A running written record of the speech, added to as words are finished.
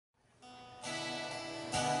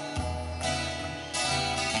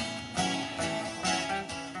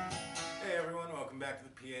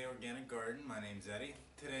my name's Eddie.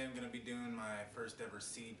 Today I'm going to be doing my first ever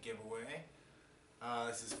seed giveaway.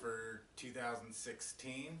 This is for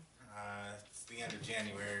 2016. It's the end of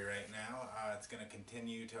January right now. It's going to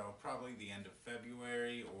continue till probably the end of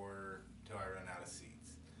February or till I run out of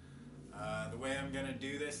seeds. The way I'm going to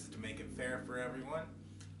do this is to make it fair for everyone.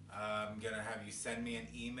 I'm going to have you send me an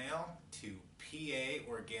email to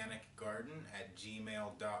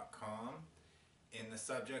paorganicgarden@gmail.com. In the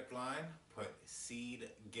subject line, put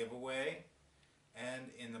seed giveaway,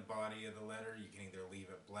 and in the body of the letter you can either leave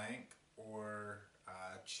it blank or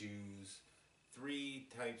choose 3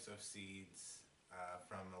 types of seeds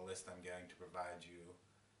from the list I'm going to provide you,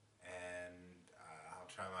 and I'll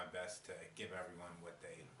try my best to give everyone what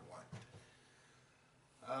they want.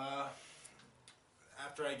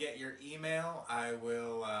 After I get your email, I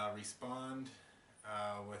will respond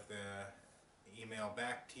with an email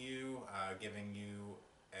back to you giving you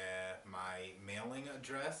my mailing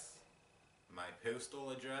address, my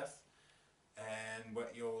postal address, and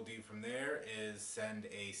what you'll do from there is send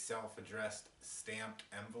a self-addressed stamped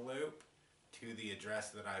envelope to the address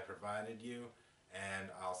that I provided you,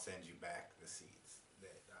 and I'll send you back the seeds,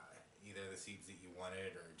 either the seeds that you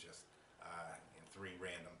wanted or just 3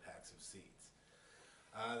 random packs of seeds.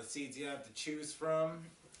 The seeds you have to choose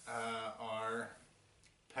from are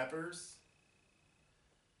peppers,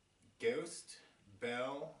 Ghost,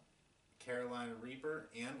 Bell, Carolina Reaper,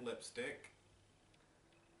 and Lipstick.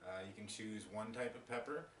 You can choose 1 type of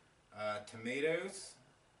pepper. Tomatoes,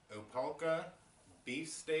 Opalka,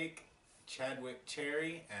 Beefsteak, Chadwick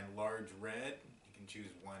Cherry, and Large Red. You can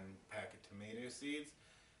choose 1 pack of tomato seeds.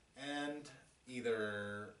 And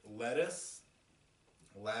either lettuce,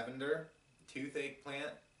 lavender, toothache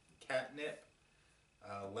plant, catnip,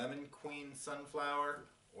 lemon queen sunflower,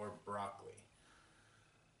 or broccoli.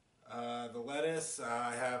 The lettuce,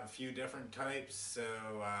 I have a few different types, so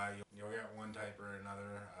you'll get 1 type or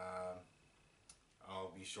another.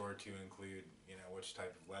 I'll be sure to include, which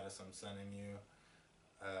type of lettuce I'm sending you.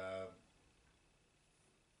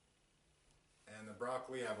 And the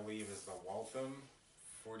broccoli, I believe, is the Waltham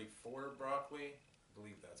 44 broccoli. I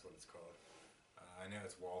believe that's what it's called. I know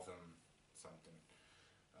it's Waltham something.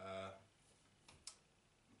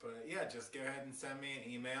 But yeah, just go ahead and send me an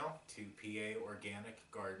email to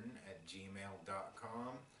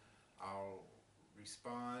paorganicgarden@gmail.com. I'll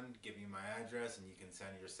respond, give you my address, and you can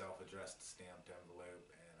send your self-addressed stamped envelope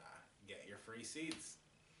and get your free seeds.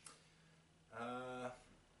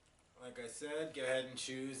 Like I said, go ahead and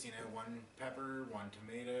choose, 1 pepper, 1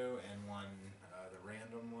 tomato, and 1 the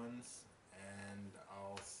random ones, and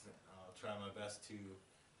I'll try my best to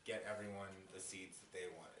get everyone the seeds that they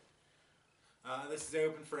wanted. This is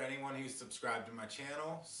open for anyone who's subscribed to my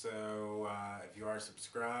channel, so if you are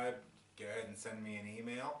subscribed, go ahead and send me an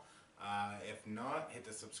email. If not, hit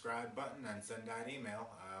the subscribe button and send that email.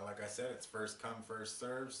 Like I said, it's first come, first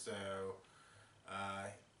served, so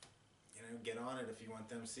get on it if you want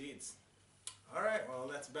them seeds. Alright, well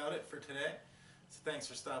that's about it for today. So thanks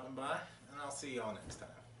for stopping by, and I'll see you all next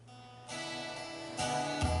time.